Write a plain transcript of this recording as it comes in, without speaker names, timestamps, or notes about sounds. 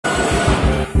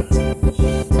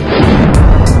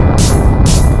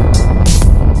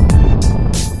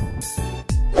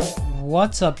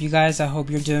What's up you guys, I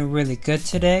hope you're doing really good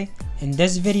today. In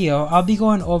this video, I'll be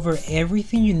going over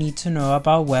everything you need to know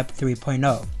about Web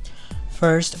 3.0.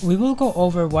 First, we will go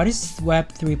over what is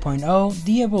Web 3.0,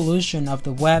 the evolution of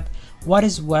the web, what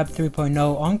is Web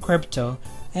 3.0 on crypto,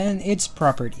 and its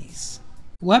properties.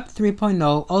 Web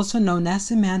 3.0, also known as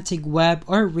semantic web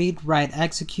or read, write,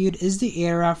 execute, is the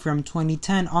era from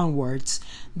 2010 onwards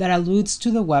that alludes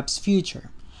to the web's future.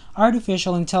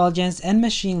 Artificial intelligence and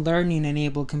machine learning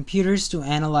enable computers to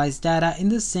analyze data in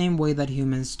the same way that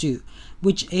humans do,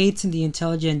 which aids in the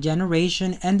intelligent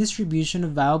generation and distribution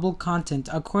of valuable content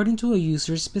according to a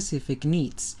user's specific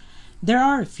needs. There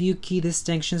are a few key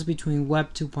distinctions between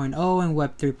Web 2.0 and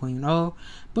Web 3.0,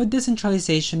 but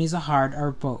decentralization is a heart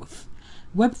of both.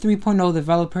 Web 3.0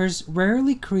 developers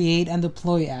rarely create and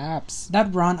deploy apps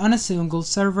that run on a single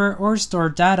server or store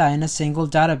data in a single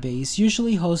database,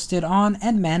 usually hosted on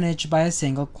and managed by a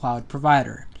single cloud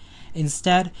provider.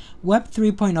 Instead, Web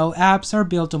 3.0 apps are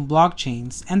built on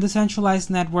blockchains and decentralized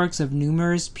networks of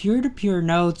numerous peer-to-peer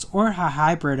nodes or a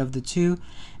hybrid of the two,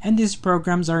 and these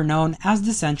programs are known as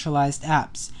decentralized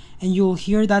apps, and you'll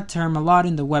hear that term a lot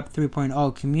in the Web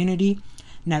 3.0 community.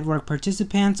 Network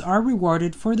participants are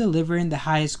rewarded for delivering the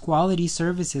highest quality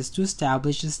services to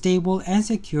establish a stable and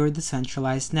secure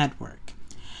decentralized network.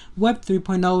 Web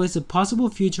 3.0 is a possible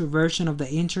future version of the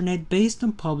internet based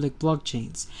on public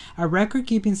blockchains, a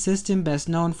record-keeping system best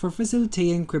known for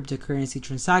facilitating cryptocurrency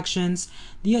transactions.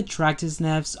 The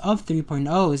attractiveness of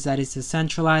 3.0 is that it's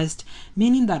decentralized,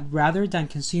 meaning that rather than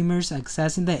consumers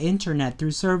accessing the internet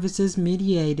through services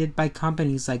mediated by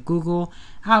companies like Google,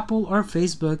 Apple, or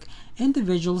Facebook,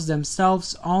 individuals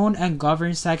themselves own and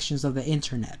govern sections of the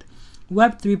internet.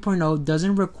 Web 3.0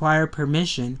 doesn't require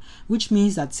permission, which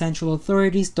means that central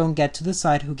authorities don't get to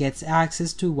decide who gets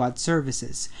access to what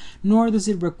services, nor does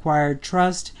it require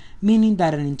trust, meaning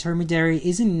that an intermediary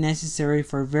isn't necessary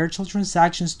for virtual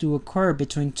transactions to occur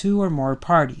between two or more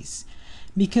parties.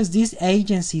 Because these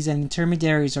agencies and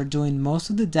intermediaries are doing most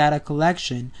of the data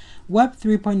collection, Web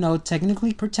 3.0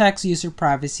 technically protects user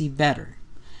privacy better.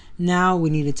 Now we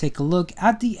need to take a look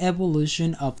at the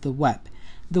evolution of the web.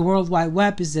 The World Wide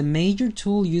Web is a major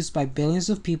tool used by billions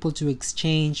of people to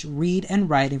exchange, read, and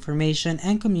write information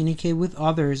and communicate with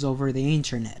others over the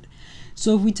internet.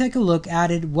 So if we take a look at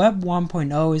it, Web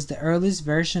 1.0 is the earliest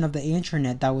version of the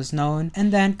internet that was known,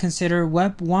 and then consider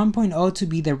Web 1.0 to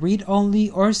be the read-only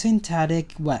or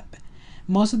synthetic web.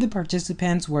 Most of the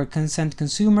participants were consent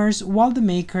consumers, while the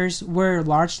makers were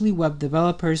largely web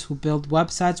developers who built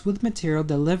websites with material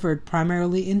delivered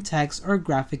primarily in text or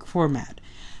graphic format.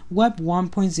 Web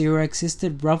 1.0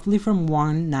 existed roughly from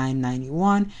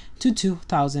 1991 to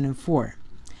 2004.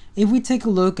 If we take a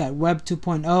look at Web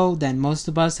 2.0, then most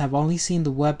of us have only seen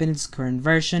the web in its current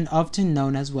version, often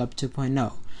known as Web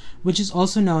 2.0, which is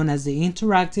also known as the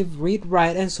interactive read,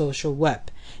 write, and social web.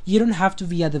 You don't have to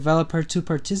be a developer to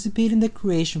participate in the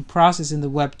creation process in the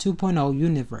Web 2.0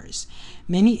 universe.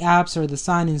 Many apps are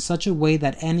designed in such a way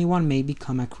that anyone may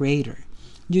become a creator.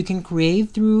 You can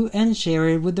create through and share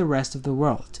it with the rest of the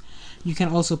world. You can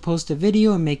also post a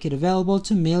video and make it available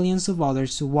to millions of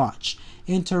others to watch,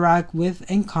 interact with,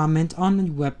 and comment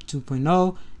on Web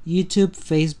 2.0, YouTube,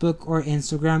 Facebook, or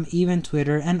Instagram, even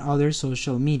Twitter and other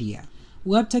social media.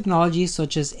 Web technologies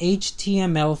such as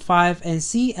HTML5 and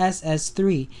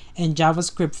CSS3 and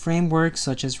JavaScript frameworks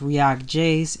such as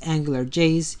React.js,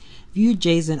 AngularJS,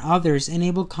 Vue.js, and others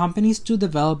enable companies to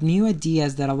develop new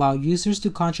ideas that allow users to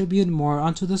contribute more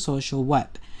onto the social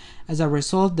web. As a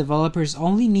result, developers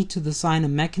only need to design a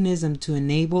mechanism to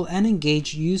enable and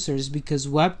engage users because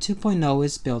Web 2.0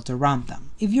 is built around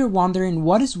them. If you're wondering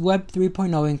what is Web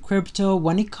 3.0 in crypto,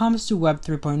 when it comes to Web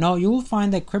 3.0, you will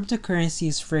find that cryptocurrency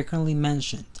is frequently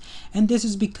mentioned. And this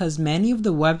is because many of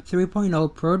the Web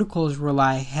 3.0 protocols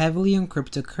rely heavily on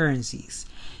cryptocurrencies.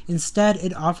 Instead,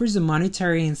 it offers a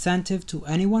monetary incentive to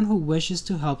anyone who wishes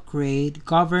to help create,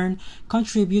 govern,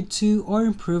 contribute to, or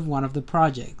improve one of the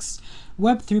projects.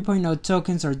 Web 3.0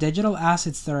 tokens are digital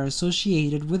assets that are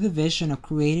associated with the vision of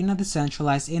creating a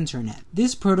decentralized internet.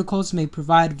 These protocols may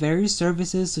provide various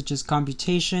services such as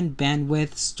computation,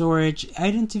 bandwidth, storage,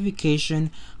 identification,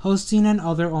 hosting, and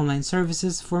other online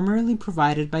services formerly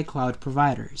provided by cloud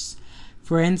providers.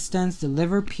 For instance, the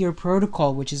Liverpeer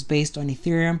protocol, which is based on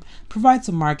Ethereum, provides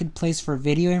a marketplace for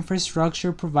video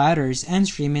infrastructure providers and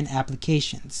streaming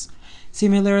applications.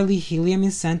 Similarly, Helium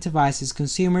incentivizes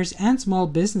consumers and small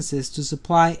businesses to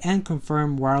supply and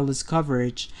confirm wireless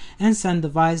coverage and send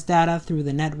device data through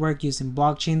the network using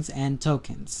blockchains and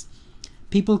tokens.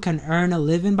 People can earn a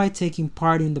living by taking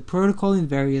part in the protocol in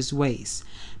various ways.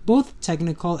 Both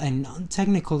technical and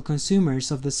non-technical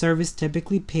consumers of the service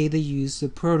typically pay to use the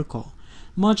protocol.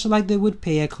 much like they would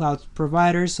pay a cloud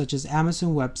provider such as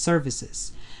Amazon Web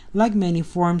Services. Like many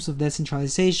forms of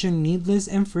decentralization, needless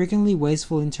and frequently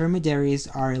wasteful intermediaries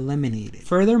are eliminated.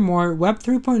 Furthermore, Web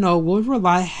 3.0 will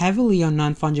rely heavily on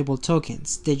non-fungible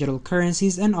tokens, digital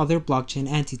currencies, and other blockchain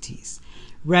entities.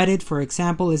 Reddit, for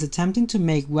example, is attempting to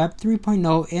make Web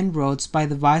 3.0 inroads by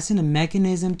devising a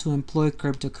mechanism to employ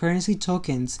cryptocurrency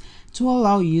tokens to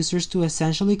allow users to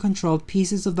essentially control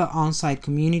pieces of the on-site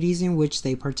communities in which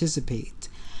they participate.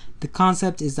 The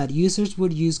concept is that users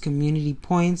would use community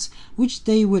points, which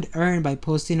they would earn by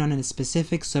posting on a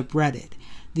specific subreddit.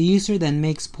 The user then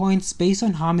makes points based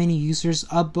on how many users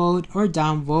upvote or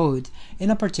downvote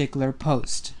in a particular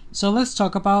post. So let's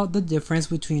talk about the difference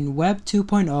between Web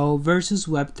 2.0 versus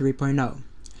Web 3.0.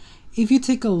 If you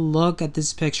take a look at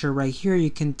this picture right here,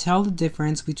 you can tell the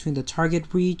difference between the target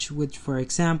reach, which for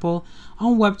example,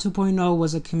 on Web 2.0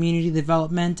 was a community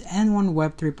development, and on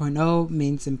Web 3.0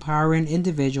 means empowering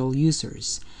individual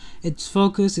users. Its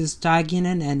focus is tagging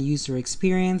and end user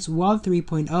experience, while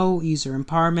 3.0 user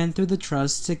empowerment through the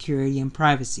trust, security, and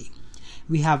privacy.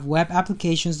 We have web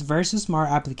applications versus smart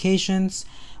applications.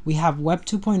 We have Web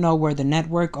 2.0 where the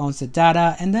network owns the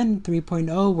data, and then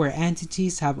 3.0 where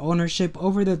entities have ownership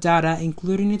over the data,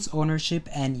 including its ownership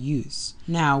and use.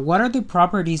 Now, what are the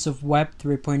properties of Web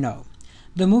 3.0?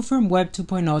 The move from Web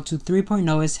 2.0 to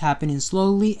 3.0 is happening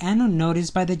slowly and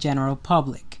unnoticed by the general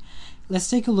public. Let's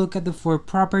take a look at the 4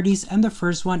 properties, and the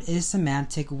first one is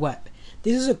semantic web.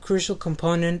 This is a crucial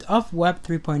component of Web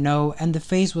 3.0, and the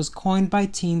phrase was coined by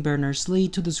Tim Berners-Lee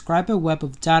to describe a web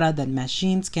of data that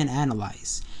machines can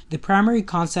analyze. The primary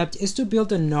concept is to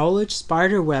build a knowledge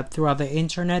spider web throughout the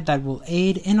internet that will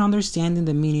aid in understanding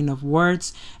the meaning of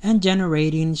words and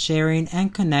generating, sharing,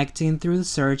 and connecting through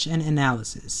search and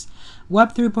analysis.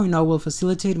 Web 3.0 will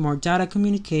facilitate more data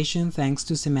communication thanks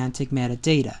to semantic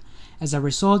metadata. As a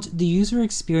result, the user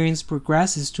experience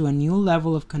progresses to a new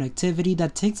level of connectivity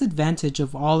that takes advantage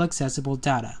of all accessible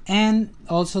data. And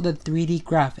also the 3D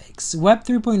graphics. Web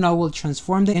 3.0 will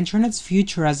transform the internet's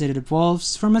future as it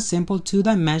evolves from a simple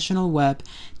 2-dimensional web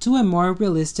to a more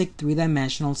realistic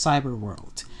 3-dimensional cyber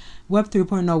world. Web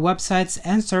 3.0 websites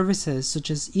and services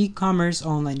such as e-commerce,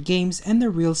 online games, and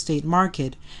the real estate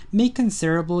market make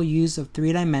considerable use of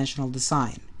 3-dimensional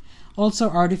design. Also,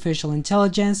 artificial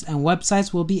intelligence and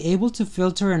websites will be able to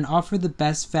filter and offer the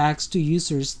best facts to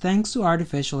users thanks to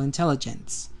artificial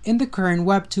intelligence. In the current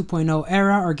Web 2.0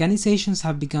 era, organizations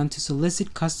have begun to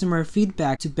solicit customer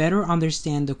feedback to better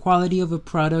understand the quality of a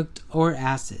product or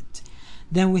asset.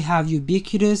 Then we have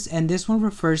ubiquitous, and this one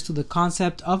refers to the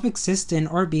concept of existing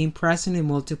or being present in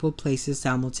multiple places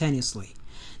simultaneously.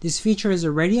 This feature is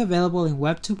already available in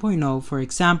Web 2.0. For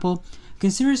example,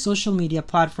 consider social media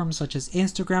platforms such as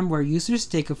Instagram, where users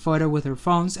take a photo with their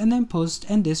phones and then post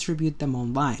and distribute them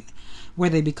online.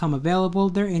 Where they become available,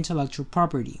 their intellectual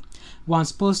property.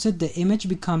 Once posted, the image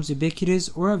becomes ubiquitous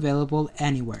or available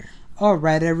anywhere.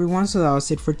 Alright everyone, so that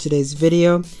was it for today's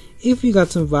video. If you got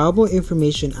some valuable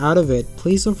information out of it,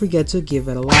 please don't forget to give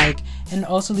it a like and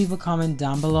also leave a comment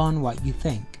down below on what you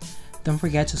think. Don't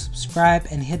forget to subscribe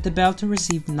and hit the bell to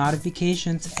receive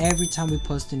notifications every time we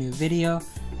post a new video.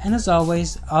 And as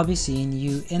always, I'll be seeing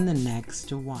you in the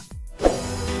next one.